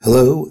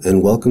Hello,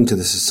 and welcome to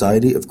the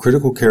Society of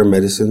Critical Care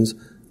Medicine's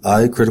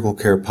Critical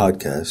Care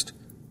podcast,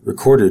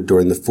 recorded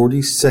during the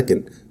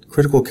 42nd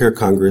Critical Care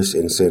Congress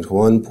in San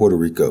Juan, Puerto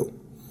Rico.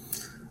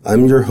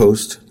 I'm your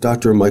host,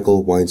 Dr.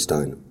 Michael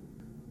Weinstein.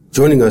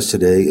 Joining us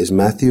today is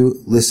Matthew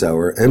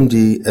Lissauer,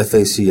 MD,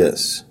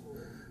 FACS.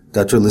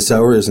 Dr.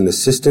 Lissauer is an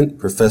assistant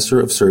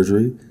professor of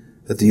surgery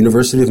at the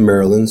University of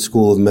Maryland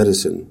School of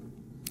Medicine.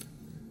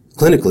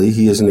 Clinically,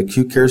 he is an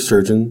acute care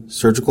surgeon,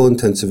 surgical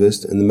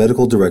intensivist, and the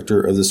medical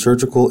director of the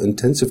Surgical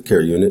Intensive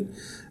Care Unit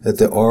at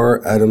the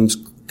R. Adams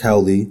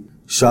Cowley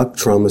Shock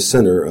Trauma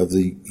Center of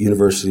the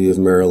University of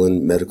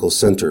Maryland Medical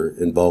Center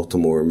in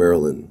Baltimore,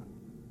 Maryland.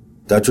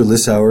 Dr.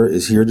 Lissauer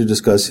is here to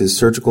discuss his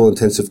Surgical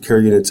Intensive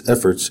Care Unit's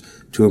efforts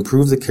to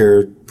improve the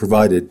care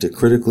provided to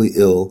critically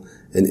ill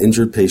and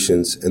injured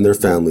patients and their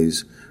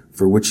families,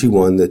 for which he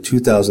won the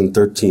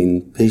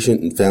 2013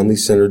 Patient and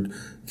Family-Centered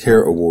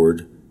Care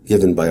Award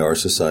given by our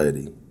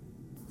society.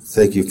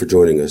 Thank you for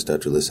joining us,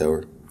 Dr.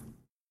 Lissauer.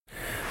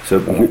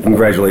 So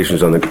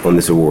congratulations on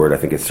this award. I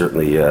think it's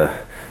certainly,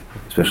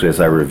 especially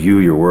as I review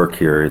your work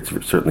here, it's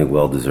certainly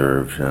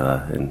well-deserved,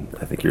 and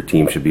I think your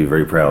team should be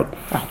very proud.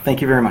 Oh,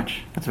 thank you very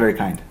much. That's very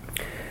kind.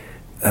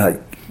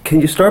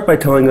 Can you start by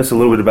telling us a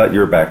little bit about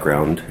your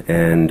background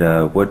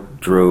and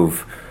what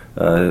drove,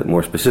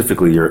 more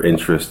specifically, your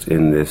interest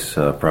in this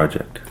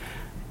project?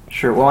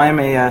 Sure. Well, I'm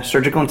a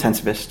surgical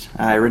intensivist.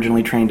 I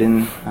originally trained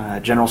in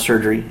general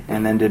surgery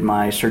and then did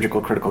my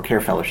surgical critical care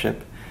fellowship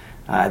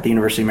at the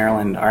University of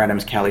Maryland R.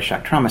 Adams Cowley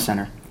Shock Trauma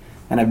Center,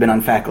 and I've been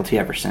on faculty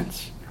ever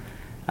since.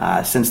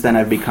 Since then,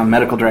 I've become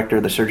medical director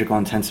of the Surgical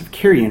Intensive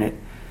Care Unit,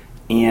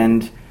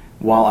 and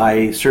while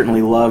I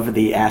certainly love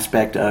the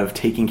aspect of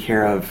taking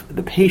care of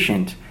the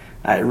patient,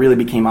 it really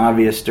became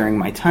obvious during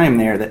my time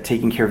there that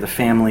taking care of the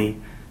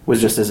family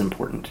was just as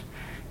important.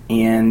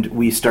 And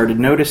we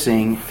started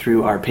noticing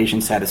through our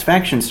patient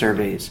satisfaction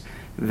surveys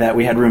that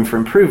we had room for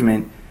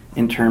improvement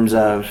in terms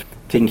of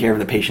taking care of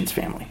the patient's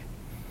family.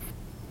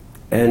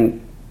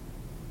 And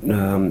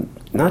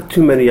not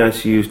too many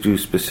ICUs do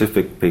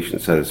specific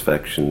patient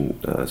satisfaction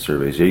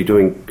surveys. Are you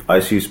doing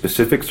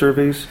ICU-specific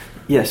surveys?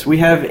 Yes, we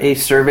have a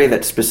survey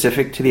that's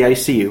specific to the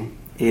ICU.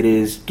 It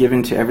is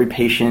given to every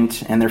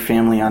patient and their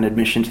family on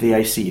admission to the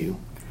ICU.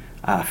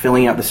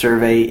 Filling out the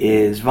survey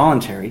is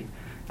voluntary.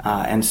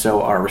 And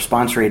so our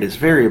response rate is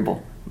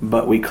variable,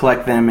 but we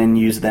collect them and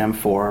use them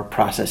for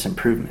process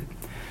improvement.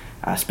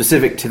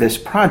 Specific to this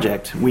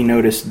project, we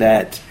noticed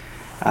that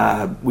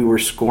we were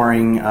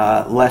scoring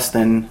less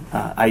than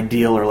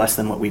ideal or less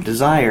than what we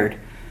desired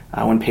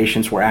when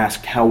patients were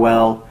asked how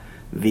well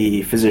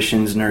the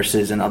physicians,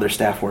 nurses, and other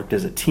staff worked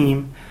as a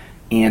team,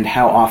 and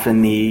how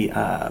often the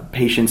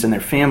patients and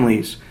their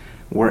families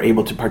were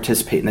able to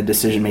participate in the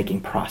decision-making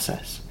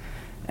process.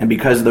 And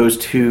because those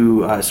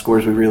two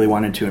scores we really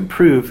wanted to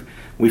improve,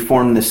 we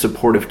formed this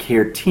supportive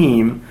care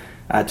team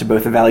to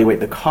both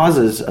evaluate the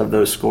causes of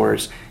those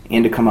scores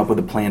and to come up with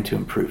a plan to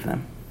improve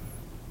them.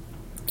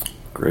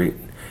 Great.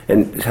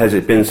 And has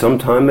it been some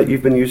time that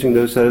you've been using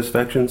those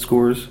satisfaction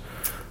scores?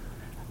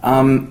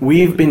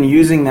 We've been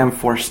using them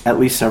for at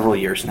least several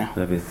years now.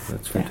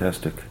 That's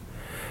fantastic. Yeah.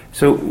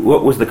 So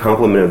what was the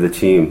complement of the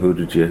team? Who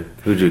did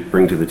you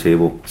bring to the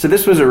table? So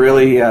this was a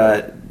really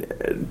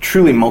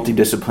truly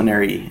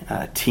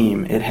multidisciplinary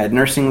team. It had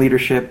nursing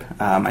leadership,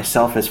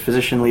 myself as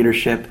physician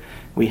leadership.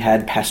 We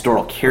had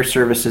pastoral care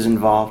services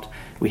involved.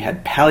 We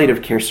had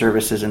palliative care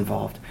services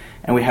involved.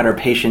 And we had our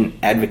patient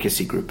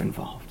advocacy group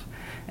involved.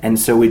 And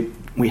so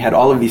we had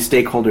all of these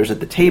stakeholders at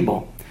the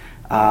table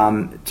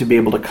to be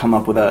able to come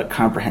up with a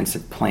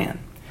comprehensive plan.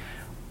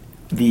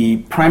 The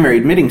primary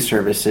admitting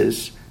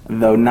services,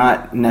 though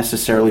not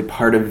necessarily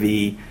part of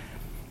the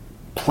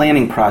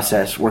planning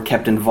process, were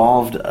kept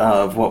involved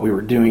of what we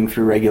were doing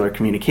through regular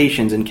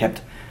communications and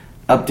kept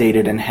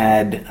updated and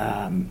had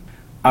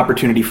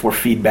opportunity for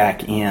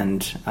feedback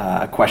and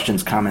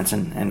questions, comments,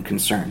 and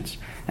concerns.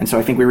 And so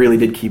I think we really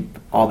did keep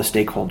all the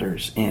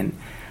stakeholders in.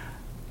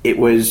 It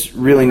was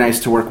really nice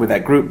to work with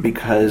that group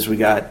because we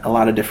got a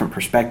lot of different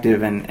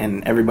perspective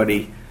and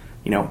everybody,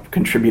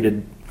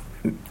 contributed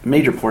a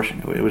major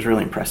portion. It was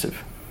really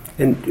impressive.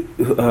 And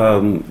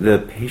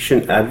the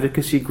patient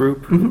advocacy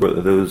group,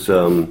 were those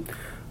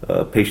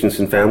patients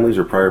and families,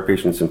 or prior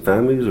patients and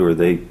families, or are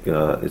they?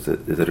 Is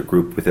it a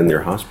group within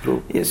their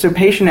hospital? Yeah, so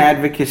patient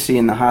advocacy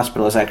in the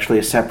hospital is actually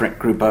a separate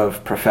group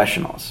of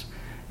professionals.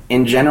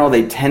 In general,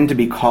 they tend to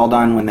be called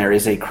on when there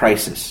is a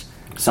crisis.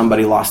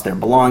 Somebody lost their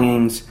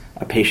belongings,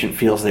 a patient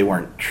feels they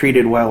weren't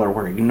treated well or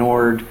were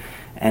ignored,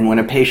 and when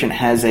a patient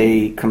has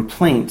a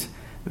complaint,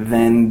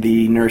 then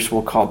the nurse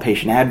will call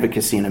patient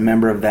advocacy, and a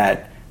member of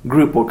that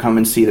group will come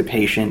and see the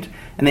patient,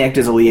 and they act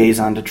as a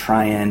liaison to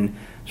try and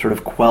sort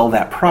of quell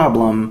that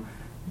problem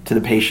to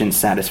the patient's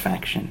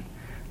satisfaction.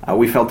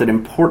 We felt it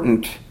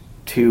important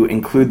to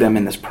include them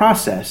in this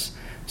process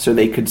so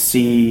they could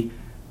see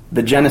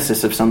the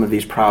genesis of some of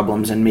these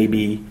problems and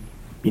maybe,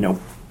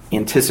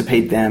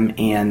 anticipate them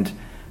and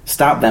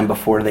stop them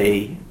before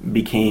they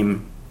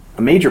became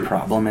a major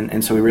problem.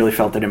 And so we really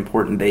felt it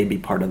important they be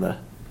part of the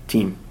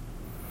team.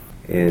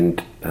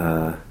 And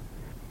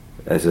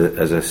As a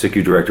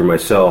SCCU director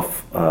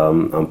myself,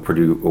 I'm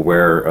pretty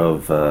aware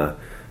of the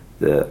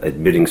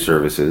admitting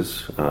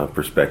services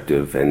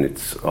perspective, and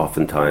it's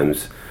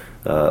oftentimes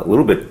a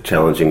little bit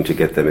challenging to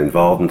get them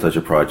involved in such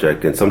a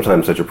project, and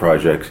sometimes such a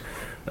project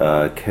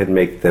can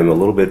make them a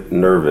little bit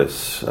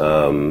nervous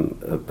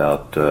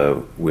about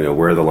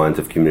where the lines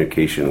of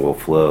communication will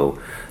flow.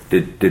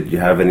 Did you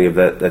have any of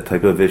that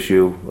type of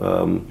issue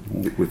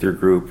with your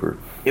group? Or?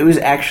 It was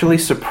actually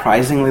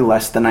surprisingly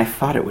less than I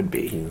thought it would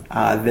be.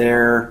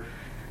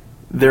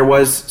 There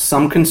was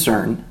some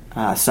concern.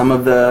 Some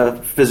of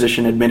the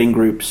physician admitting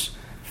groups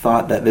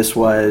thought that this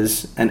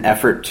was an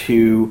effort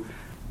to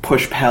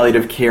push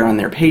palliative care on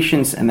their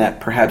patients and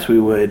that perhaps we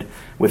would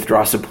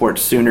withdraw support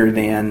sooner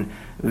than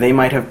they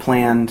might have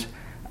planned.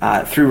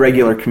 Through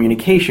regular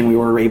communication, we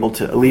were able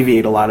to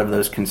alleviate a lot of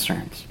those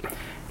concerns.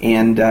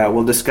 And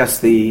we'll discuss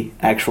the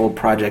actual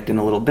project in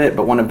a little bit,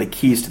 but one of the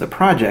keys to the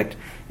project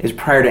is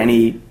prior to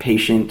any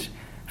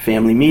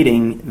patient-family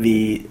meeting,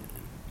 the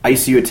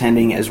ICU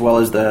attending as well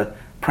as the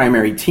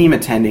primary team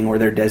attending or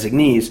their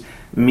designees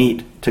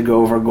meet to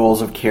go over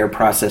goals of care,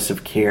 process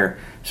of care,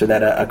 so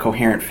that a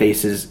coherent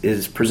face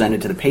is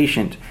presented to the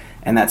patient,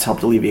 and that's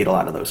helped alleviate a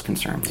lot of those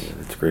concerns. Yeah,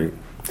 that's great.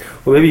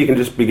 Well, maybe you can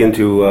just begin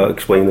to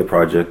explain the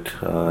project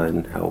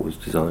and how it was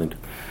designed.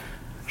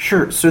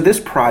 Sure. So this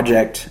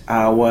project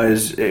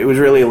was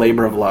really a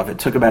labor of love. It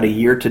took about a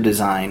year to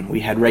design. We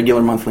had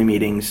regular monthly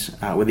meetings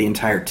with the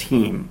entire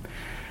team.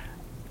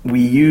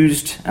 We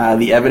used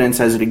the evidence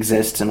as it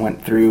exists and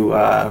went through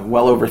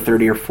well over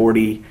 30 or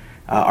 40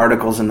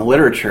 articles in the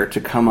literature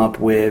to come up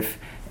with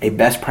a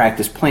best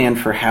practice plan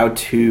for how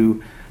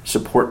to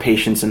support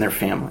patients and their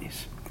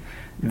families.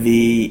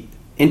 The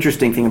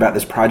interesting thing about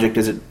this project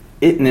is it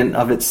in and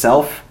of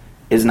itself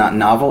is not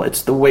novel.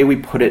 It's the way we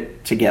put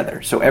it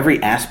together. So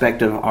every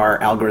aspect of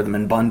our algorithm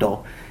and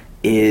bundle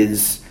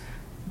is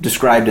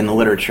described in the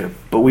literature,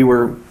 but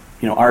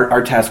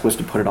our task was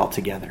to put it all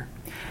together.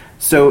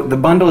 So the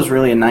bundle is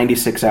really a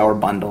 96-hour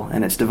bundle,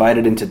 and it's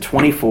divided into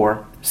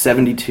 24,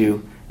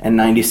 72, and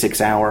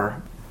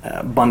 96-hour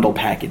bundle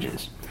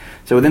packages.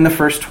 So within the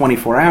first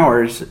 24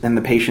 hours, and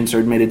the patients are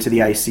admitted to the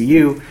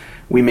ICU,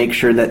 we make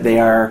sure that they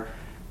are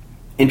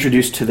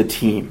introduced to the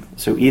team.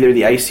 So either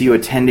the ICU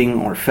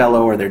attending or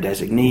fellow or their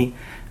designee,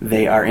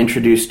 they are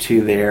introduced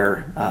to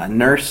their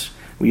nurse.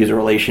 We use a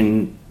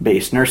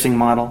relation-based nursing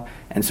model,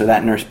 and so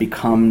that nurse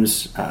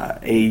becomes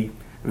a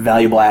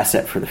valuable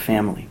asset for the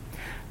family.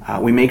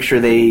 We make sure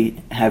they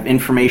have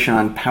information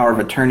on power of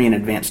attorney and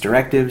advanced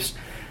directives.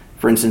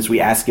 For instance,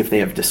 we ask if they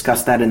have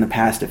discussed that in the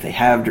past, if they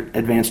have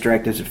advanced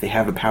directives, if they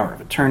have a power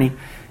of attorney.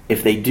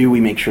 If they do, we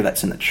make sure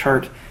that's in the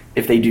chart.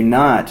 If they do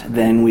not,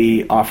 then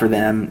we offer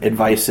them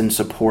advice and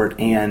support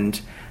and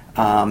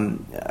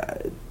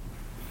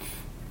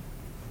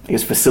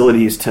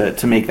facilities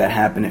to make that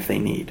happen if they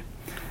need.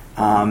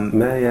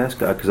 May I ask,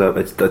 because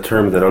it's a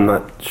term that I'm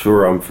not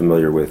sure I'm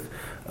familiar with,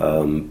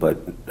 but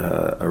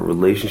a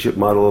relationship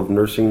model of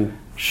nursing?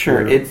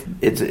 Sure.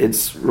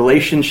 It's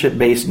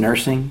relationship-based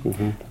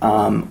nursing,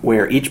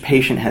 where each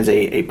patient has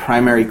a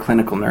primary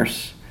clinical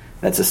nurse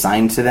that's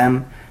assigned to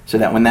them, so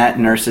that when that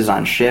nurse is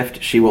on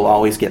shift, she will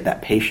always get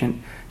that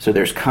patient. So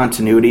there's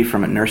continuity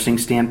from a nursing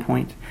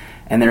standpoint,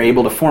 and they're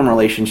able to form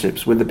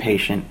relationships with the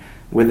patient,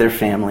 with their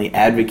family,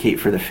 advocate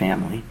for the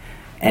family,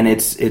 and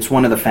it's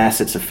one of the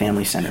facets of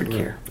family-centered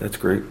care. That's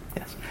great.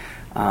 Yes.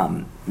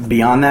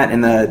 Beyond that,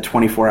 in the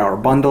 24-hour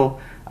bundle,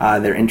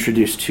 they're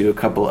introduced to a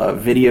couple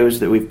of videos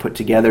that we've put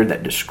together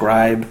that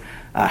describe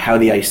how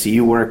the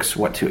ICU works,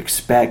 what to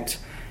expect,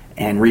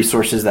 and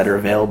resources that are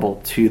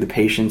available to the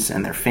patients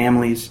and their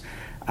families.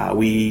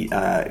 We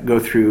go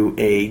through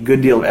a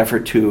good deal of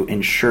effort to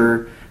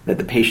ensure that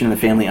the patient and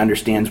the family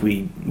understands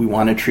we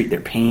want to treat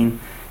their pain,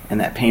 and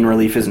that pain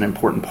relief is an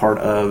important part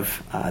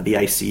of the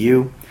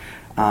ICU.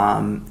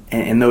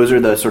 And those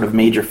are the sort of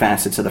major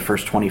facets of the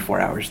first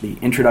 24 hours. The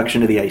introduction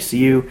to the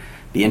ICU,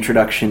 the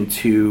introduction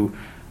to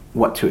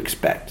what to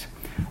expect.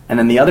 And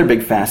then the other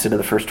big facet of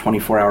the first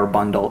 24-hour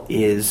bundle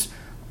is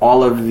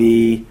all of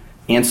the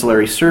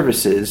ancillary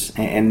services,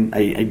 and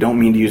I don't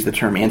mean to use the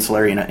term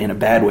ancillary in a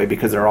bad way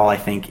because they're all, I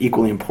think,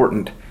 equally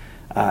important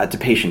to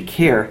patient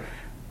care,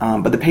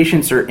 but the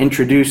patients are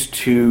introduced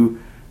to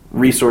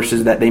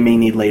resources that they may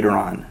need later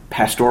on.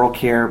 Pastoral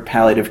care,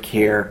 palliative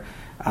care,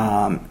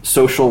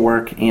 social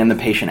work, and the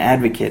patient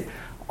advocate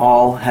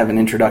all have an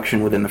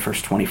introduction within the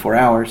first 24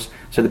 hours,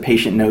 so the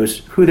patient knows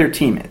who their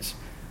team is.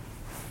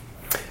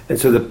 And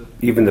so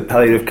even the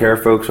palliative care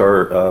folks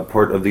are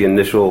part of the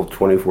initial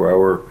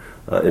 24-hour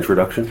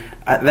introduction?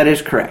 That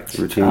is correct.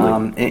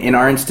 Routinely? In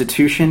our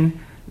institution,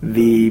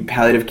 the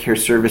palliative care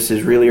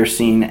services really are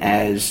seen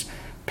as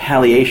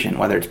palliation,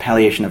 whether it's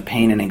palliation of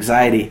pain and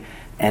anxiety,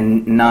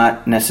 and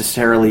not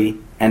necessarily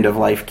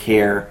end-of-life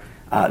care,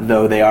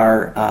 though they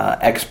are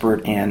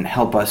expert and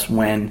help us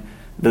when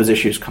those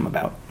issues come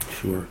about.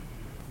 Sure.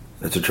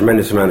 That's a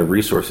tremendous amount of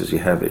resources you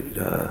have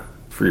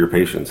for your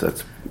patients.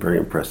 That's very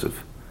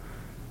impressive.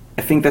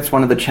 I think that's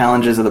one of the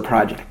challenges of the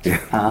project. Yeah.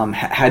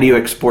 How do you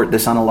export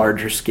this on a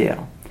larger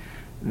scale?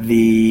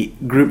 the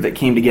group that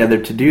came together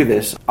to do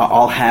this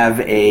all have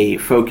a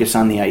focus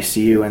on the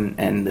ICU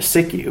and the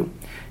SCCU,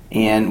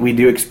 and we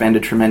do expend a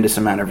tremendous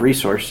amount of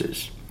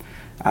resources.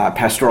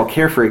 Pastoral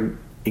care, for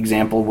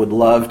example, would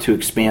love to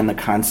expand the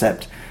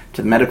concept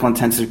to the medical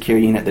intensive care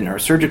unit, the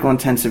neurosurgical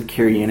intensive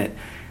care unit,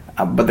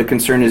 but the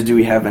concern is, do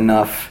we have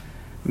enough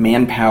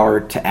manpower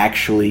to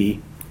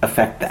actually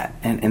affect that?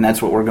 And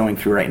that's what we're going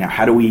through right now.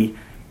 How do we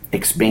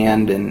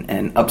expand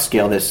and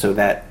upscale this so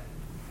that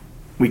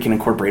we can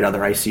incorporate other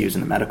ICUs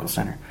in the medical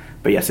center?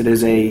 But yes, it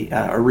is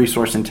a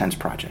resource-intense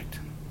project.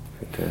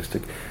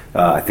 Fantastic.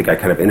 I think I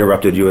kind of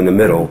interrupted you in the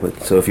middle,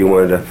 but so if you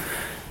wanted to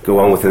go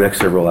on with the next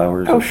several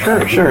hours. Oh,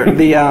 sure. So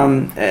the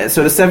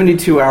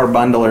 72-hour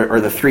bundle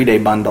or the 3-day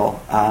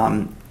bundle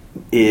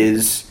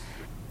is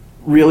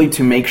really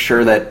to make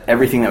sure that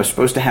everything that was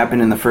supposed to happen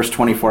in the first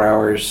 24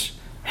 hours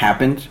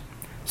happened.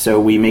 So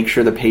we make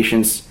sure the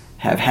patients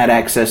have had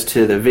access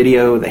to the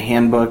video, the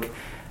handbook,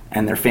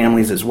 and their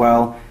families as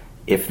well.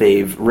 If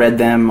they've read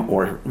them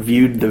or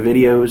viewed the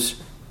videos,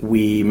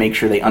 we make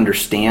sure they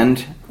understand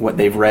what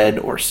they've read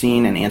or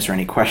seen and answer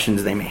any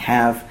questions they may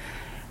have.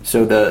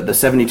 So the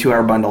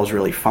 72-hour bundle is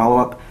really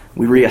follow-up.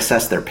 We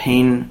reassess their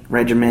pain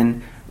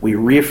regimen. We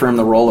reaffirm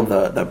the role of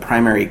the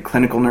primary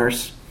clinical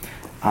nurse.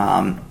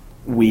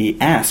 We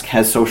ask,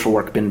 has social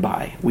work been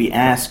by? We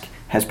ask,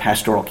 has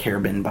pastoral care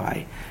been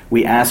by?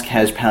 We ask,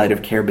 has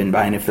palliative care been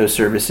by? And if those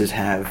services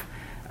have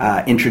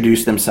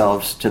introduced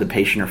themselves to the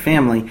patient or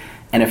family.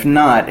 And if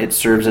not, it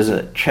serves as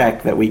a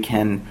check that we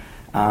can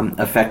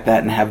affect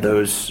that and have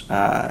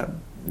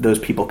those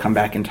people come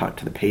back and talk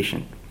to the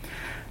patient.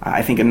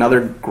 I think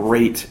another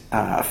great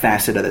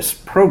facet of this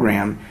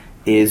program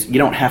is you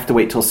don't have to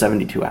wait till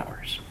 72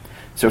 hours.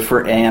 So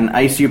for an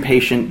ICU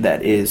patient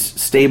that is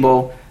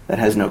stable, that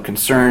has no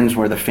concerns,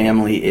 where the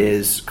family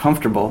is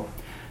comfortable,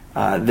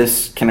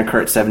 this can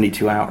occur at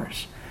 72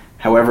 hours.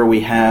 However,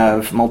 we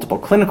have multiple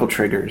clinical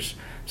triggers.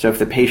 So if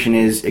the patient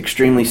is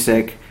extremely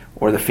sick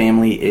or the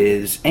family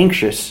is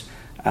anxious,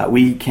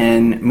 we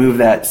can move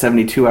that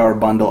 72-hour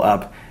bundle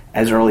up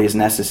as early as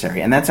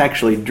necessary. And that's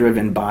actually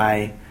driven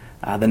by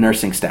the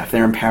nursing staff.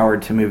 They're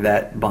empowered to move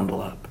that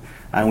bundle up.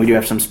 And we do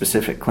have some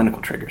specific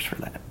clinical triggers for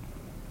that.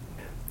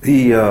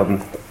 The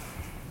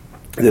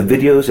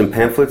videos and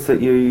pamphlets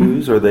that you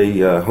use, are they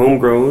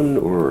homegrown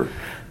or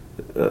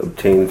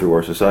obtained through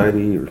our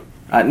society? Or?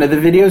 No, the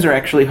videos are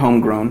actually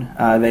homegrown.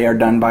 They are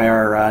done by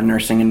our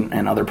nursing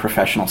and other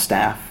professional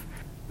staff.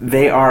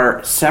 They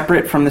are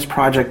separate from this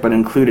project but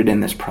included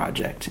in this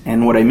project.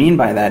 And what I mean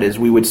by that is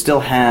we would still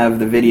have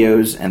the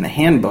videos and the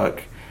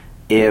handbook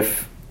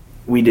if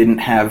we didn't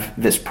have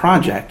this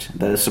project,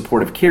 the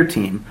supportive care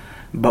team,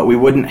 but we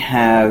wouldn't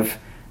have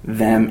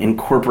them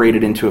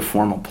incorporated into a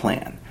formal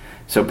plan.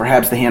 So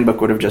perhaps the handbook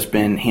would have just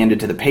been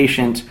handed to the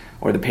patient,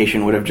 or the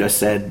patient would have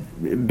just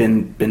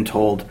been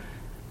told,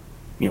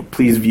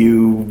 please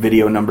view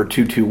video number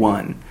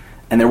 221,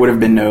 and there would have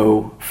been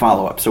no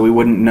follow-up. So we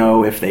wouldn't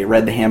know if they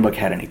read the handbook,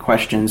 had any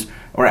questions,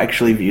 or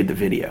actually viewed the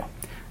video.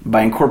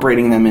 By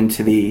incorporating them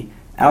into the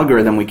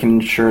algorithm, we can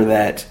ensure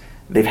that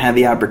they've had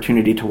the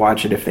opportunity to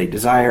watch it if they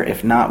desire.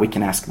 If not, we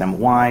can ask them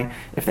why.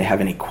 If they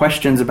have any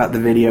questions about the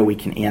video, we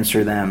can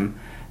answer them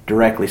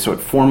directly. So it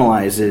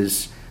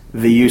formalizes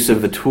the use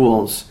of the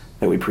tools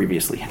that we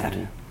previously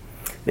had.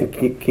 And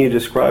can you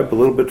describe a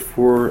little bit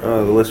for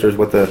the listeners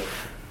what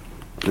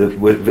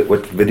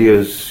what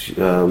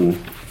videos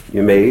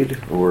you made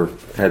or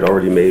had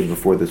already made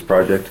before this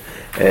project,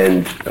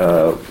 and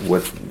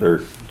what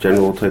their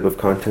general type of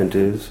content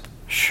is?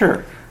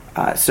 Sure.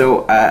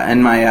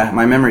 And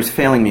my memory's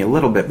failing me a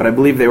little bit, but I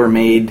believe they were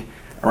made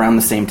around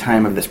the same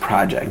time of this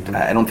project.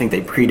 I don't think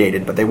they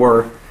predated, but they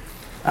were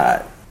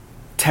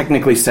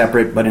technically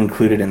separate but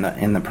included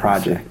in the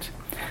project.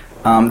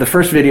 The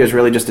first video is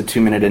really just a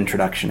 2-minute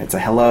introduction. It's a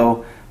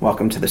hello,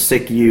 welcome to the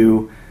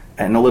SCCU,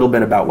 and a little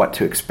bit about what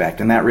to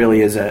expect. And that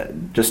really is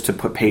just to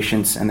put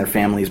patients and their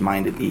families'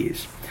 mind at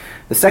ease.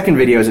 The second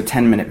video is a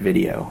 10-minute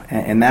video,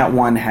 and that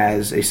one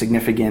has a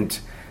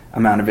significant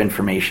amount of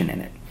information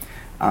in it.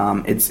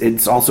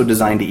 It's also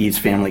designed to ease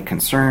family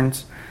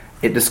concerns.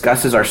 It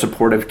discusses our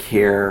supportive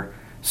care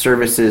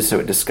services, so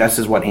it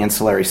discusses what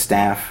ancillary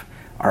staff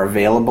are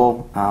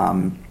available,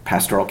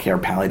 pastoral care,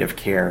 palliative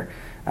care,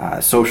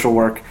 social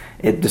work.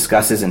 It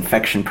discusses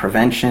infection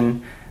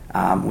prevention.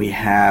 We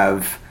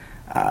have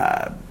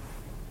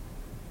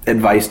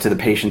advice to the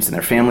patients and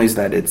their families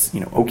that it's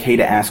okay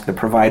to ask the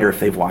provider if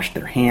they've washed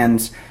their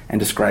hands, and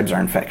describes our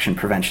infection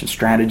prevention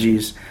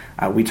strategies.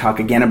 We talk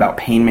again about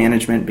pain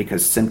management,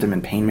 because symptom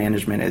and pain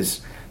management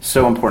is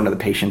so important to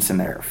the patients and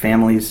their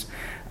families.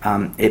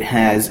 It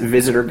has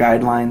visitor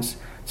guidelines,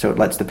 so it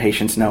lets the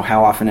patients know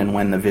how often and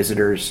when their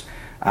visitors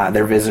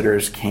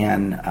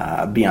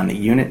can be on the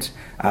unit.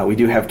 We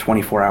do have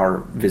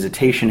 24-hour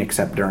visitation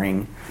except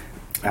during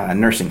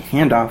nursing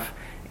handoff,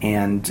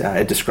 and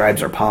it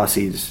describes our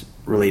policies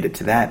related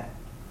to that.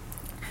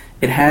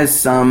 It has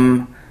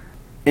some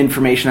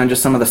information on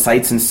just some of the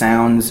sights and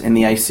sounds in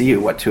the ICU,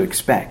 what to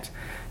expect.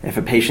 If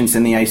a patient's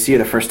in the ICU,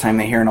 the first time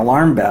they hear an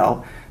alarm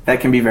bell,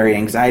 that can be very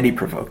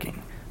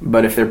anxiety-provoking.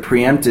 but if they're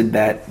preempted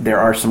that there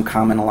are some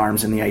common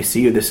alarms in the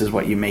ICU, this is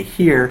what you may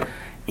hear,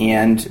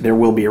 and there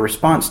will be a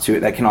response to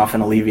it that can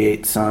often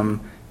alleviate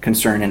some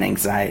concern and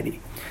anxiety.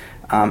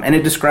 And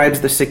it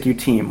describes the SICU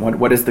team.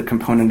 What is the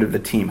component of the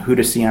team? Who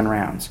to see on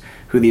rounds,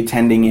 who the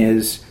attending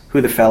is,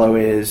 who the fellow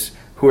is,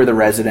 who are the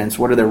residents,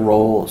 what are their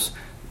roles,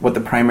 what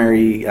the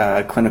primary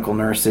clinical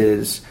nurse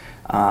is.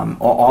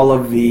 All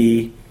of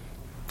the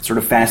sort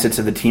of facets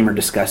of the team are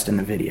discussed in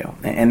the video.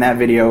 And that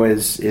video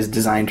is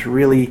designed to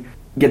really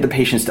get the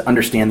patients to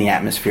understand the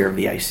atmosphere of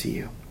the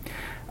ICU.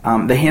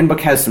 The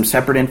handbook has some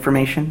separate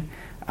information.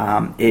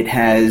 It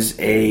has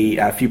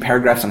a few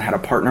paragraphs on how to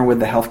partner with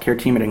the healthcare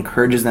team. It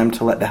encourages them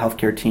to let the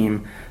healthcare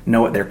team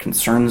know what their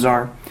concerns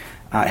are.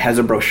 It has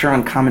a brochure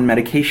on common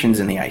medications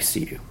in the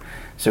ICU.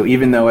 So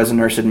even though as a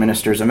nurse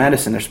administers a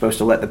medicine, they're supposed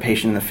to let the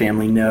patient and the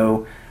family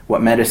know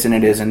what medicine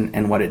it is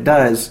and what it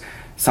does,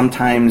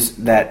 sometimes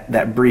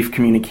that brief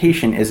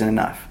communication isn't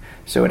enough.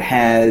 So it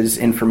has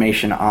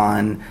information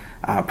on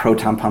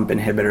proton pump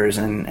inhibitors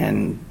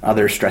and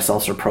other stress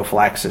ulcer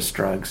prophylaxis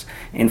drugs,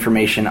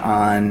 information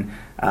on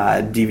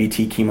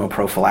DVT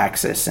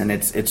chemoprophylaxis, and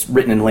it's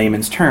written in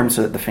layman's terms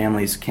so that the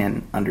families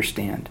can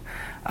understand.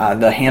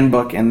 The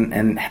handbook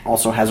and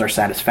also has our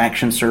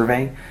satisfaction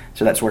survey,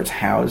 so that's where it's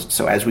housed.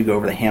 So as we go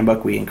over the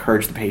handbook, we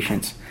encourage the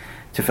patients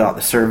to fill out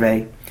the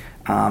survey.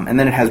 And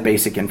then it has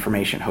basic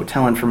information,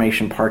 hotel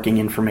information, parking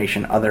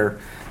information, other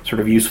sort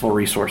of useful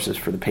resources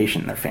for the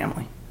patient and their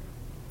family.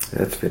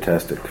 That's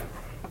fantastic.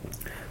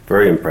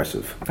 Very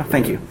impressive. Oh,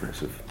 thank you.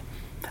 Impressive.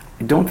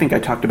 I don't think I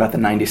talked about the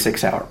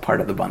 96-hour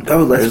part of the bundle.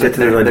 Oh, let's get to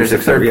the 96-hour. There's a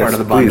third part of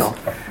the bundle.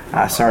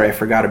 Please. Sorry, I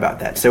forgot about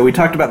that. So we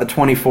talked about the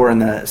 24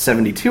 and the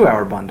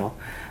 72-hour bundle.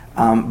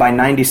 By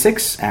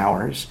 96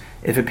 hours,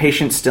 if a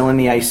patient's still in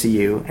the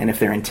ICU and if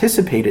they're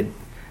anticipated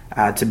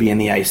to be in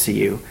the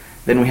ICU,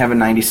 then we have a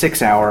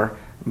 96-hour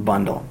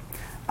bundle.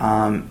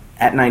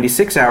 At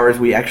 96 hours,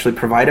 we actually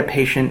provide a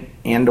patient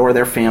and or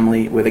their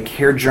family with a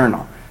care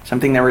journal,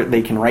 something that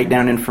they can write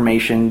down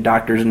information,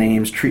 doctors'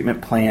 names,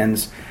 treatment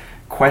plans,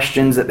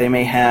 questions that they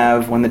may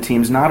have when the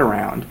team's not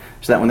around,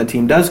 so that when the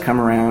team does come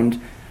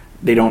around,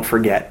 they don't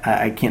forget.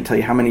 I can't tell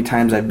you how many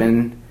times I've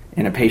been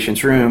in a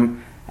patient's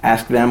room,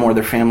 asked them or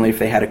their family if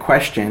they had a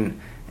question,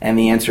 and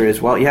the answer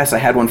is, well, yes, I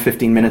had one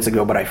 15 minutes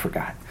ago, but I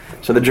forgot.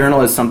 So the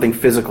journal is something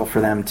physical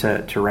for them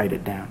to write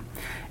it down.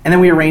 And then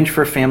we arrange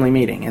for a family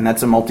meeting, and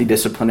that's a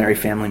multidisciplinary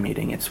family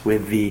meeting. It's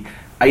with the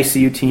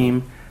ICU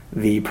team,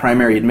 the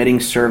primary admitting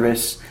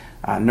service,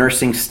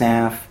 nursing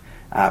staff,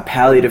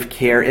 palliative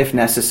care if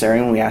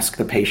necessary, when we ask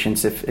the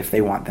patients if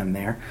they want them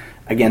there.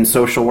 Again,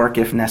 social work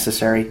if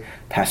necessary,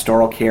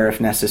 pastoral care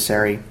if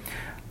necessary.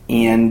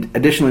 And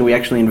additionally, we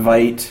actually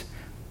invite,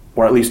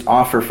 or at least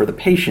offer for the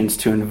patients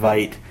to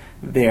invite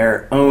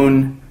their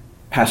own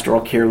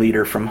pastoral care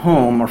leader from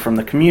home or from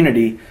the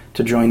community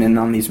to join in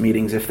on these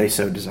meetings if they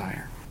so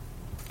desire.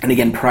 And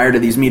again, prior to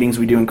these meetings,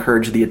 we do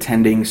encourage the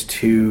attendings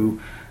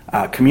to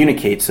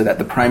communicate so that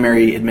the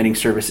primary admitting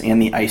service and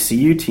the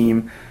ICU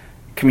team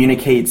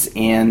communicates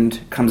and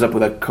comes up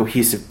with a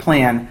cohesive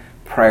plan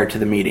prior to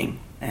the meeting.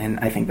 And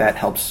I think that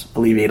helps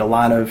alleviate a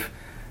lot of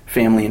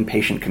family and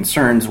patient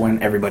concerns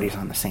when everybody's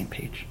on the same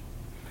page.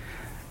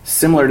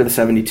 Similar to the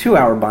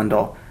 72-hour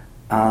bundle,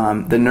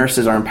 the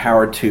nurses are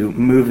empowered to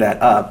move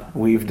that up.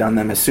 We've done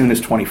them as soon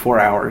as 24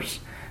 hours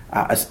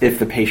if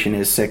the patient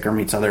is sick or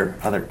meets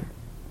other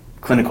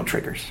clinical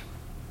triggers.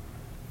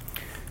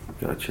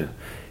 Gotcha.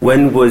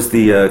 When was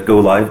the go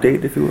live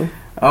date, if you will?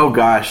 Oh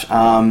gosh,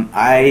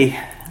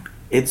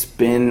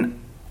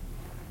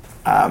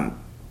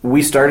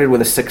 we started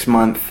with a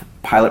 6-month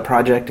pilot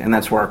project, and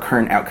that's where our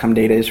current outcome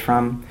data is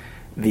from.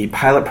 The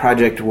pilot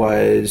project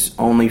was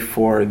only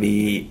for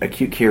the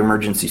acute care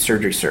emergency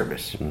surgery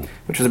service,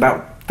 which was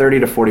about 30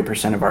 to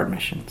 40% of our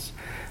admissions.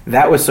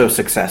 That was so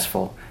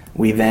successful,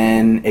 we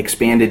then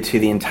expanded to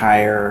the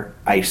entire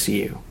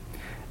ICU.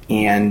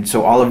 And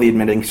so all of the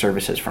admitting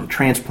services, from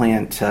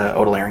transplant to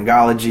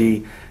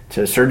otolaryngology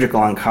to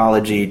surgical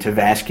oncology to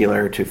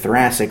vascular to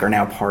thoracic, are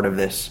now part of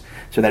this,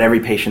 so that every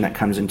patient that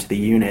comes into the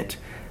unit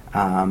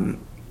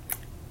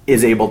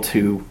is able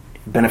to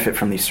benefit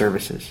from these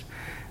services.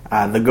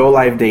 The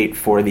go-live date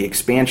for the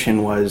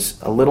expansion was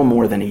a little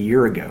more than a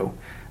year ago.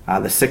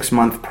 The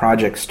 6-month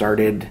project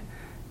started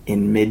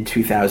in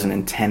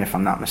mid-2010, if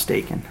I'm not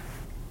mistaken.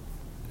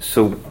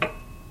 So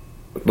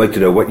I'd like to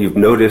know what you've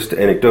noticed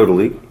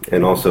anecdotally,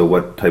 and also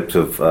what types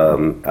of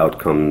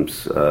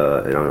outcomes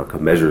and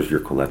outcome measures you're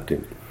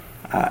collecting.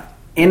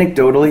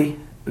 Anecdotally,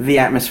 the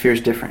atmosphere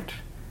is different.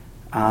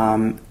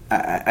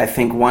 I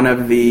think one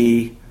of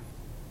the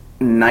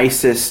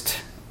nicest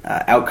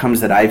outcomes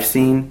that I've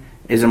seen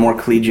is a more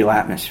collegial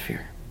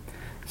atmosphere.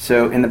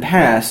 So in the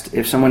past,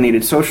 if someone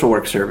needed social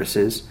work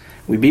services,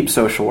 we beep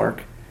social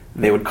work,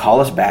 they would call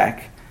us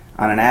back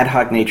on an ad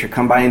hoc nature,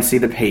 come by and see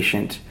the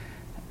patient,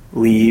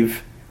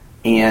 leave,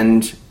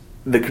 and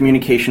the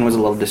communication was a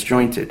little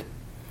disjointed.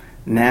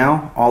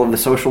 Now, all of the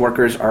social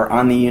workers are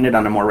on the unit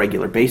on a more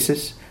regular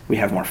basis. We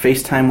have more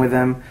FaceTime with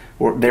them.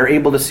 They're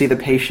able to see the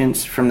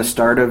patients from the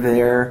start of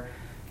their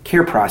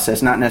care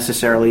process, not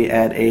necessarily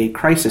at a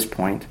crisis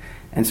point.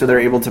 And so they're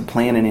able to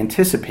plan and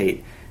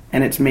anticipate,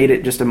 and it's made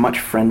it just a much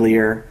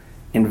friendlier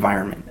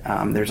environment.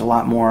 There's a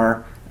lot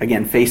more,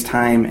 again,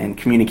 FaceTime and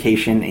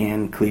communication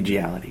and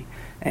collegiality,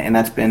 and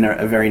that's been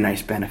a very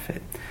nice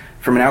benefit.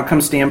 From an outcome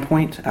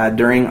standpoint,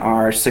 during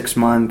our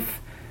 6-month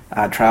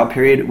trial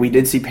period, we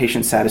did see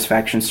patient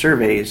satisfaction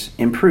surveys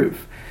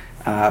improve.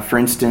 For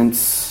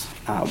instance,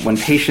 when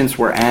patients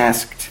were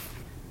asked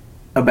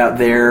about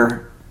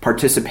their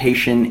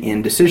participation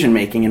in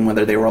decision-making and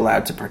whether they were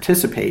allowed to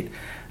participate,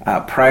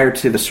 prior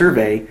to the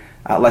survey,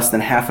 less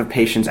than half of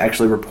patients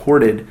actually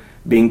reported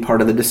being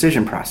part of the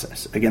decision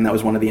process. Again, that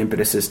was one of the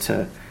impetuses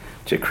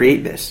to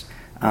create this.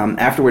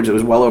 Afterwards, it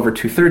was well over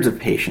 2/3 of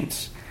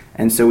patients.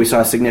 And so we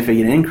saw a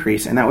significant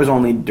increase, and that was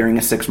only during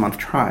a 6-month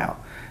trial.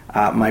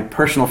 My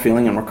personal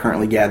feeling, and we're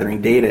currently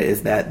gathering data,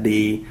 is that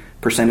the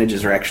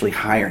percentages are actually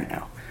higher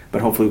now.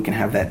 But hopefully we can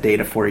have that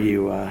data for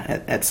you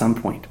at some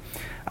point.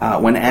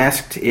 When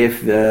asked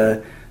if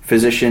the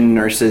physician,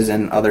 nurses,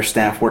 and other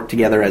staff work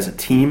together as a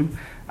team,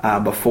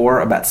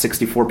 before, about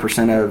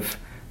 64% of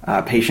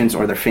patients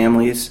or their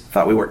families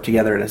thought we worked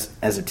together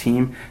as a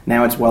team.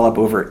 Now it's well up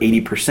over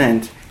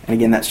 80%, and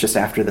again, that's just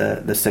after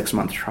the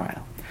 6-month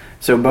trial.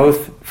 So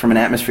both from an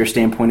atmosphere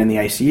standpoint in the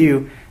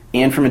ICU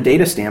and from a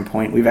data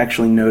standpoint, we've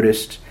actually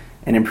noticed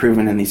an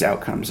improvement in these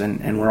outcomes,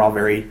 and we're all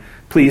very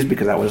pleased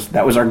because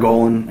that was our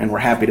goal, and we're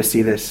happy to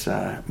see this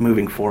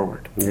moving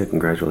forward. Yeah,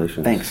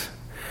 congratulations. Thanks.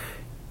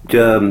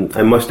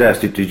 I must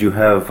ask, did you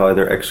have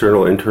either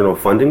external or internal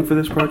funding for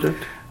this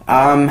project?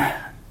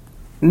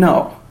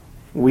 No.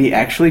 We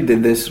actually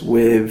did this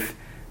with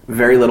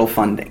very little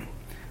funding.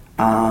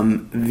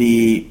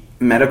 The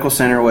medical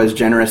center was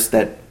generous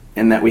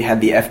in that we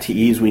had the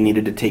FTEs we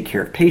needed to take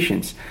care of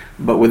patients,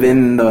 but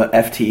within the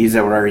FTEs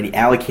that were already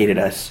allocated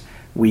us,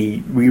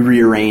 we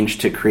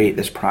rearranged to create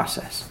this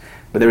process.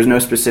 But there was no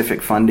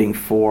specific funding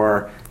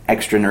for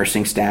extra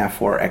nursing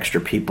staff or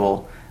extra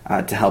people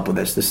to help with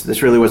this.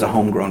 This really was a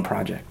homegrown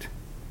project.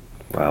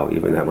 Wow,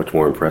 even that much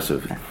more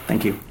impressive. Yeah,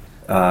 thank you.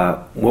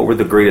 What were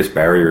the greatest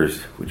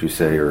barriers, would you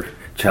say, or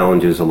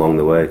challenges along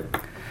the way?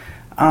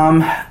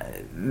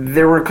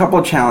 There were a couple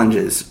of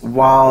challenges.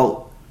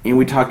 While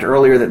we talked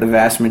earlier that the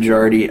vast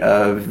majority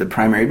of the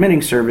primary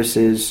admitting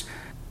services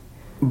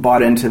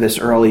bought into this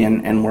early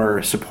and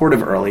were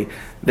supportive early,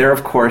 there,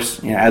 of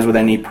course, as with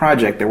any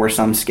project, there were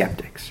some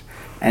skeptics.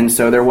 And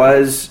so there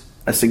was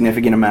a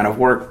significant amount of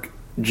work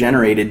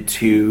generated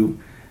to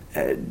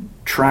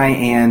try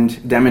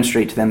and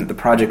demonstrate to them that the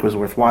project was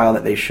worthwhile,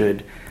 that they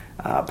should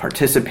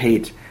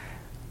participate.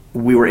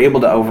 We were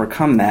able to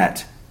overcome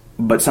that,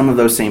 but some of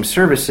those same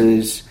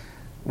services,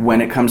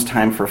 when it comes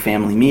time for a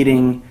family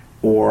meeting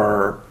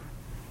or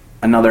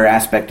another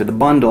aspect of the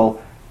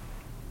bundle,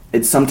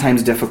 it's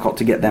sometimes difficult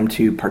to get them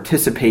to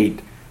participate.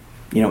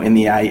 In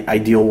the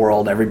ideal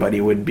world,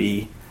 everybody would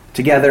be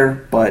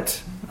together,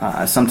 but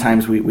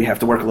sometimes we have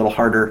to work a little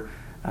harder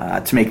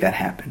to make that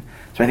happen.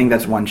 So I think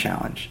that's one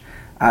challenge.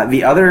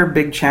 The other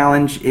big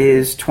challenge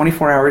is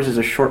 24 hours is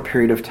a short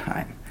period of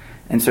time.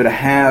 And so to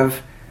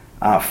have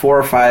 4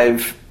 or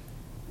 5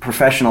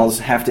 professionals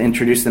have to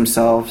introduce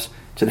themselves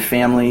to the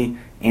family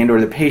and or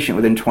the patient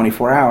within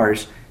 24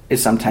 hours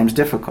is sometimes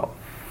difficult.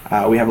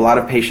 We have a lot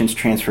of patients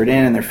transferred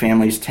in, and their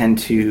families tend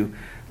to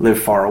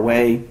live far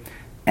away.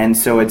 And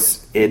so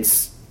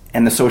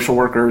and the social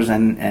workers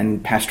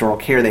and pastoral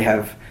care, they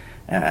have,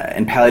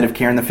 and palliative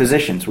care and the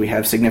physicians, we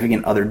have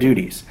significant other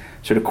duties.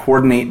 So to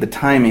coordinate the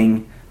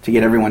timing to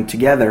get everyone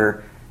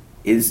together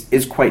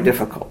is quite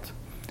difficult.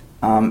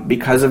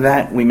 Because of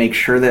that, we make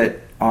sure that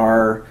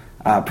our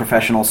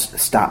professionals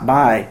stop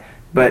by,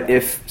 but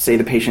if, say,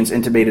 the patient's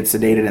intubated,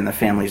 sedated, and the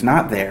family's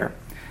not there,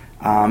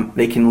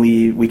 we can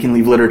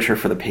leave literature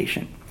for the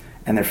patient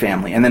and their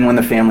family. And then when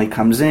the family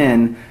comes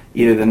in,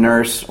 either the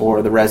nurse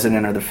or the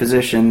resident or the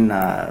physician,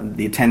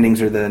 the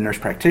attendings or the nurse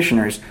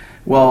practitioners,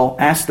 will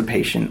ask the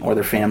patient or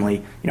their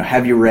family,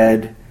 have you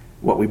read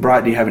what we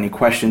brought? Do you have any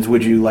questions?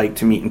 Would you like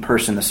to meet in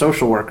person? The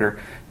social worker,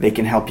 they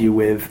can help you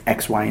with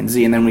X, Y, and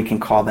Z, and then we can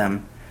call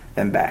them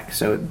back.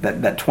 So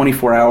that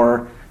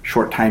 24-hour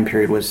short time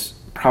period was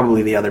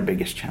probably the other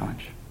biggest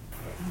challenge.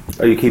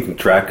 Are you keeping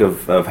track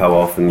of how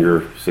often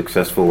you're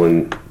successful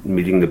in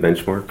meeting the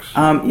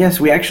benchmarks? Yes,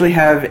 we actually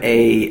have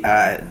a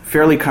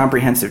fairly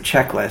comprehensive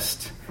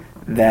checklist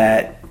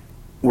that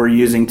we're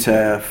using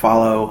to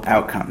follow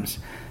outcomes.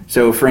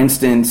 So, for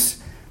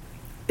instance,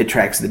 it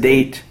tracks the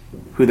date,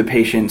 who the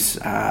patient's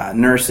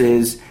nurse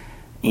is,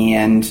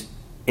 and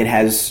it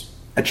has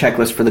a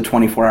checklist for the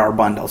 24-hour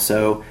bundle.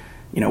 So,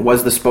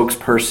 was the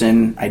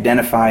spokesperson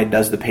identified?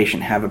 Does the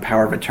patient have a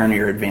power of attorney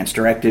or advance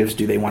directives?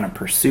 Do they want to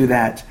pursue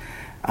that?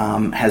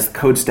 Has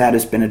code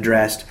status been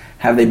addressed?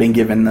 Have they been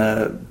given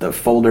the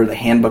folder, the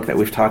handbook that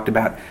we've talked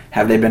about?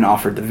 Have they been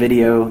offered the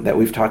video that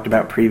we've talked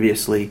about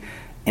previously?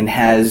 And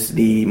has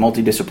the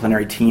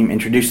multidisciplinary team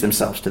introduced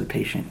themselves to the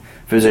patient?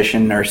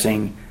 Physician,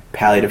 nursing,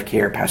 palliative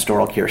care,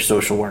 pastoral care,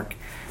 social work,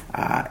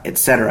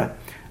 etc.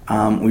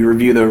 We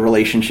review the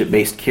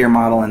relationship-based care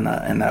model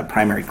and the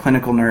primary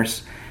clinical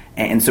nurse.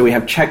 And so we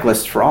have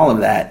checklists for all of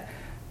that.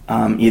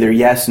 either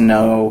yes,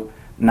 no,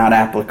 not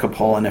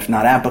applicable, and if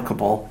not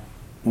applicable,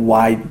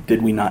 why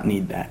did we not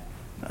need that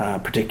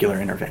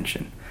particular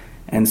intervention?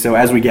 And so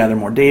as we gather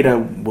more data,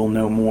 we'll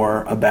know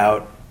more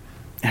about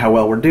how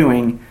well we're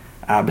doing,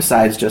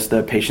 besides just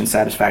the patient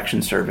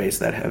satisfaction surveys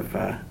that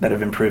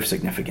have improved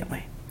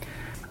significantly.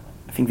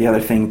 I think the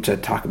other thing to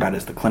talk about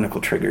is the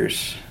clinical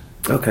triggers.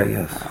 Okay,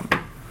 yes.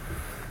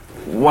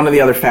 One of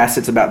the other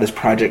facets about this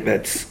project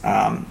that's,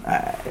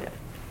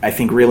 I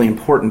think, really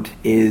important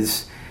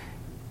is,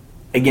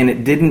 again,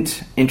 it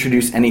didn't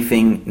introduce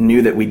anything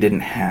new that we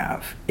didn't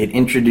have. It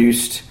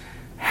introduced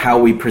how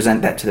we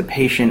present that to the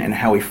patient and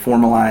how we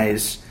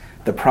formalize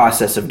the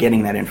process of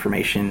getting that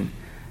information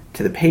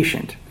to the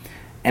patient.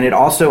 And it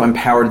also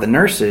empowered the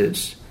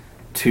nurses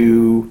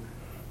to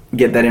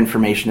get that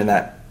information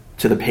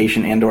to the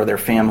patient and or their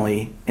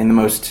family in the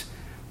most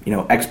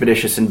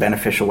expeditious and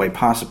beneficial way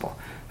possible.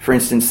 For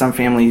instance, some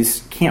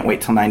families can't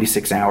wait till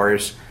 96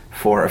 hours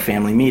for a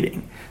family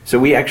meeting. So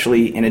we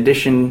actually, in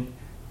addition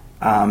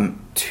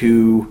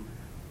to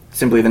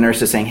simply the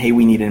nurses saying, hey,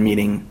 we need a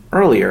meeting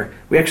earlier,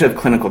 we actually have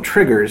clinical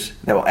triggers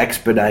that will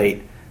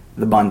expedite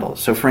the bundle.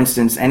 So for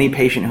instance, any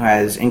patient who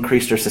has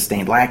increased or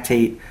sustained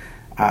lactate,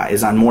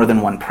 is on more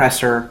than one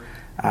pressor,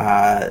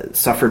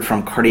 suffered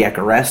from cardiac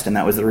arrest, and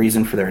that was the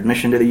reason for their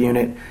admission to the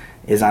unit,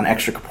 is on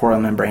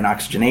extracorporeal membrane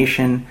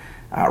oxygenation,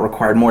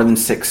 required more than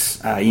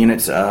 6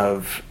 units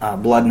of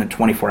blood in a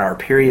 24-hour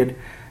period,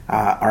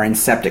 are in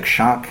septic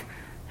shock,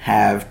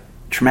 have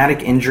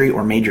traumatic injury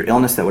or major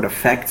illness that would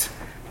affect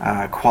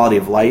quality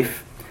of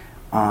life,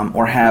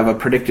 or have a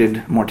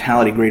predicted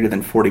mortality greater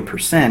than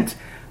 40%,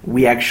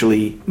 we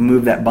actually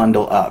move that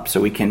bundle up.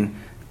 So we can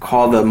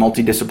call the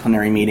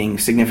multidisciplinary meeting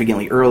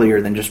significantly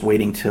earlier than just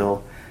waiting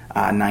till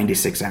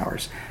 96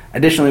 hours.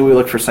 Additionally, we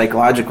look for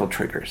psychological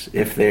triggers.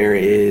 If there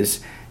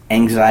is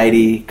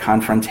anxiety,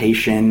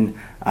 confrontation,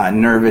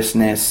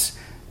 nervousness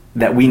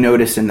that we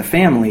notice in the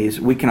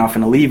families, we can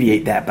often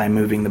alleviate that by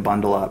moving the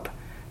bundle up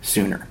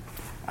sooner.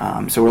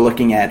 So we're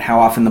looking at how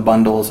often the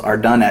bundles are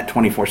done at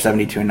 24,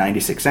 72, and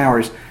 96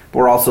 hours, but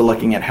we're also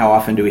looking at how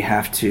often do we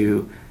have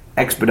to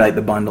expedite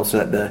the bundle so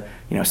that the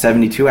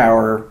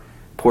 72-hour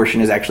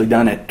portion is actually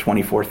done at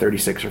 24,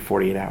 36, or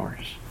 48 hours.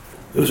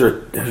 Those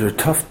are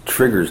tough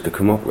triggers to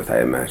come up with,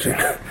 I imagine.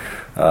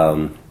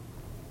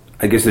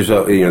 I guess there's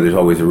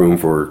always a room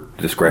for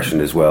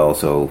discretion as well.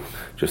 So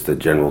just the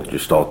general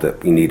gestalt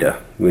that we need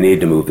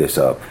to move this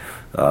up.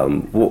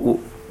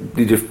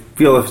 Did you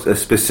feel a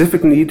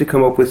specific need to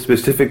come up with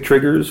specific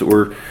triggers,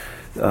 or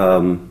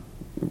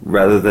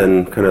rather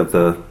than kind of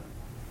the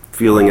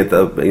feeling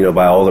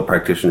by all the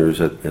practitioners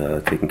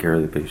taking care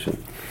of the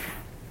patient?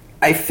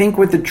 I think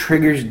what the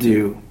triggers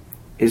do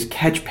is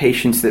catch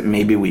patients that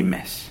maybe we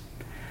miss.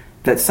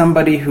 That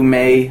somebody who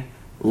may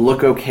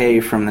look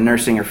okay from the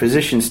nursing or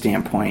physician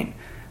standpoint,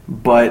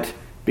 but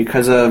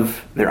because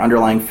of their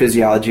underlying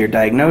physiology or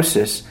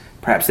diagnosis,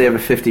 perhaps they have a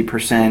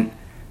 50%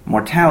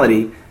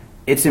 mortality,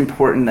 it's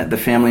important that the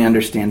family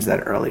understands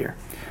that earlier.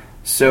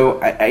 So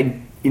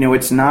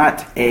it's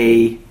not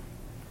a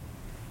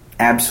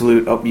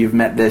absolute, oh, you've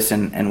met this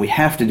and we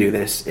have to do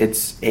this.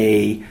 It's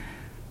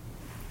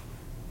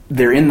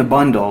they're in the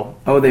bundle,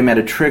 oh, they met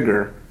a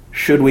trigger,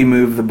 should we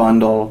move the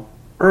bundle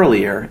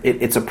earlier?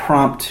 It's a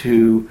prompt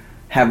to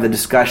have the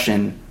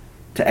discussion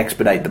to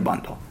expedite the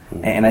bundle.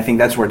 And I think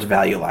that's where its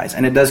value lies.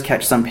 And it does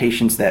catch some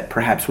patients that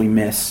perhaps we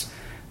miss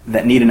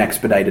that need an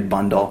expedited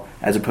bundle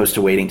as opposed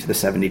to waiting to the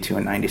 72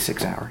 and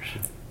 96 hours.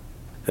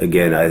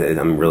 Again,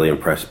 I'm really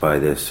impressed by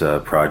this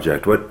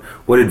project.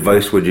 What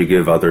advice would you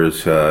give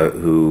others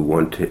who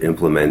want to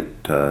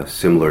implement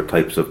similar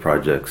types of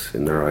projects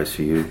in their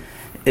ICU?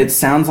 It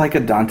sounds like a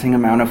daunting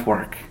amount of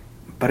work,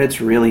 but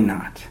it's really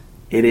not.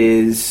 It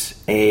is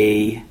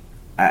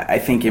I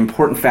think,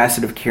 important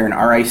facet of care in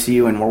our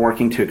ICU, and we're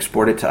working to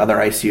export it to other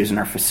ICUs in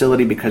our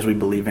facility because we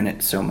believe in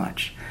it so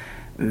much.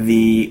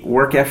 The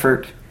work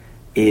effort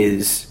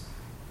is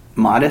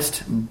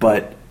modest,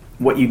 but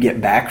what you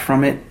get back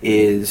from it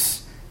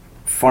is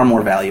far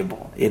more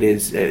valuable. It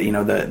is,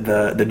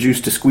 the juice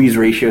to squeeze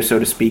ratio, so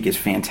to speak, is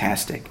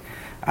fantastic.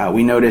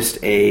 We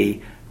noticed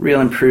a real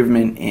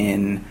improvement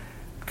in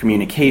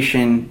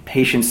communication,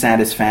 patient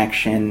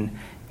satisfaction,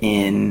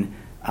 in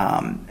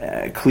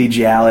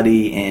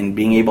collegiality, in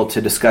being able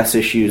to discuss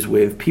issues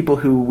with people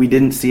who we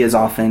didn't see as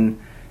often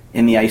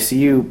in the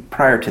ICU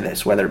prior to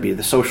this, whether it be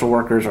the social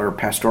workers or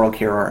pastoral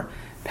care or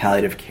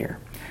palliative care.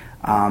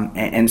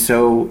 And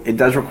so it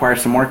does require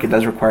some work. It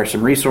does require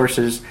some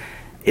resources.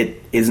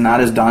 It is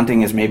not as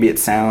daunting as maybe it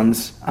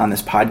sounds on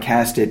this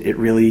podcast. It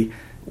really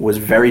was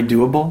very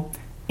doable,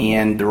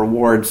 and the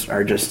rewards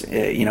are just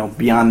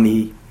beyond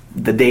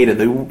the data.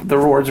 The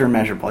rewards are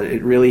measurable.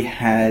 It really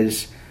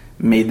has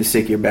made the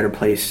SCCM a better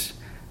place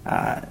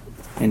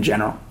in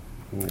general.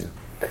 Yeah.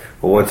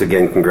 Well, once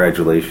again,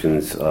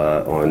 congratulations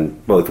on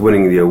both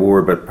winning the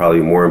award, but probably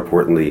more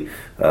importantly,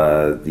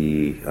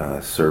 the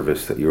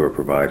service that you are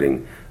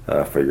providing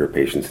for your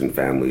patients and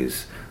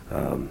families.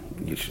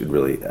 You should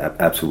really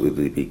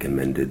absolutely be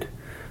commended.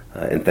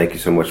 And thank you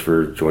so much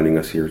for joining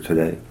us here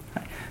today.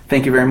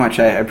 Thank you very much.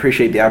 I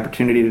appreciate the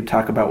opportunity to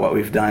talk about what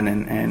we've done,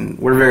 and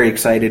we're very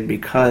excited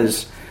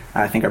because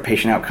I think our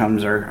patient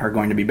outcomes are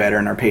going to be better,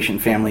 and our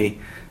patient family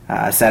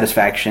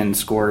satisfaction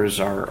scores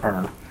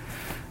are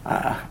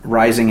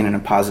rising and in a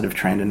positive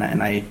trend.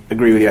 And I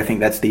agree with you. I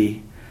think that's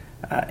the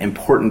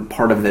important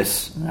part of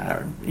this,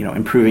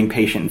 improving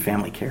patient and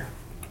family care.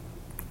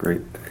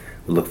 Great.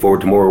 We look forward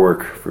to more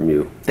work from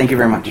you. Thank you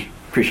very much.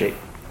 Appreciate it.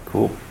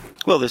 Cool.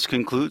 Well, this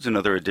concludes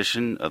another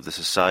edition of the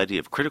Society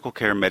of Critical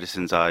Care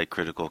Medicine's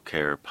iCritical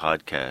Care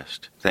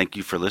podcast. Thank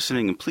you for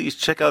listening, and please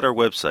check out our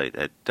website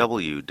at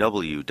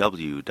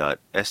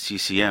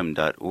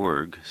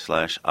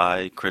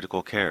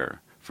www.sccm.org/iCriticalCare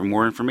for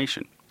more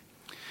information.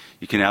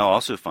 You can now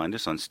also find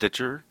us on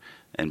Stitcher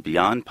and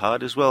Beyond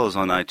Pod, as well as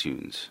on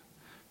iTunes.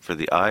 For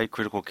the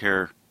iCritical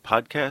Care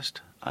podcast,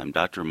 I'm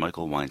Dr.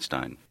 Michael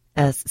Weinstein.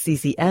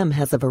 SCCM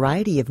has a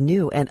variety of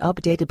new and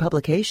updated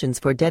publications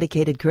for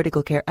dedicated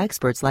critical care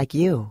experts like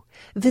you.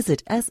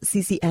 Visit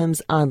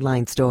SCCM's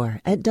online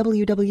store at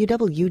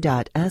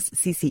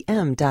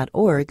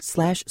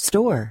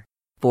www.sccm.org/store.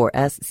 For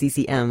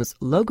SCCM's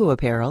logo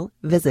apparel,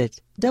 visit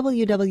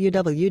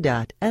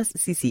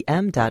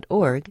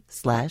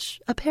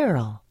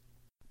www.sccm.org/apparel.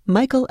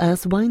 Michael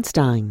S.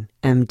 Weinstein,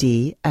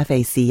 MD,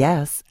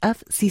 FACS,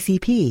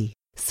 FCCP,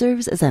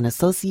 serves as an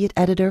associate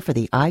editor for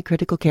the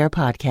iCritical Care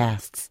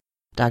podcasts.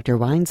 Dr.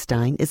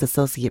 Weinstein is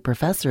Associate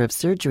Professor of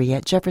Surgery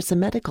at Jefferson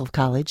Medical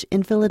College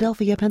in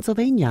Philadelphia,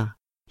 Pennsylvania.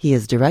 He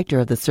is Director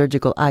of the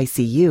Surgical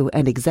ICU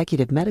and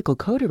Executive Medical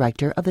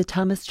Co-Director of the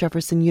Thomas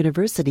Jefferson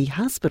University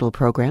Hospital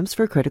Programs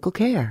for Critical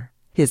Care.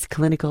 His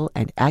clinical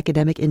and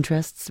academic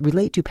interests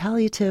relate to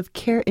palliative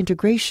care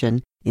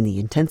integration in the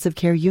intensive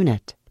care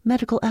unit,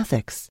 medical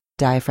ethics,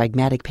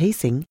 diaphragmatic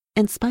pacing,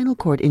 and spinal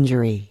cord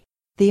injury.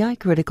 The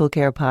iCritical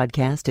Care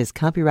podcast is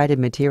copyrighted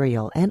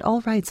material and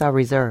all rights are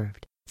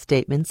reserved.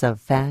 Statements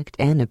of fact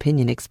and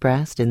opinion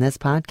expressed in this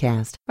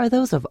podcast are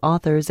those of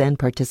authors and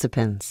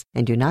participants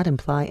and do not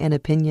imply an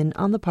opinion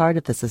on the part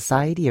of the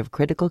Society of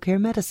Critical Care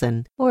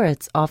Medicine or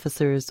its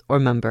officers or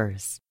members.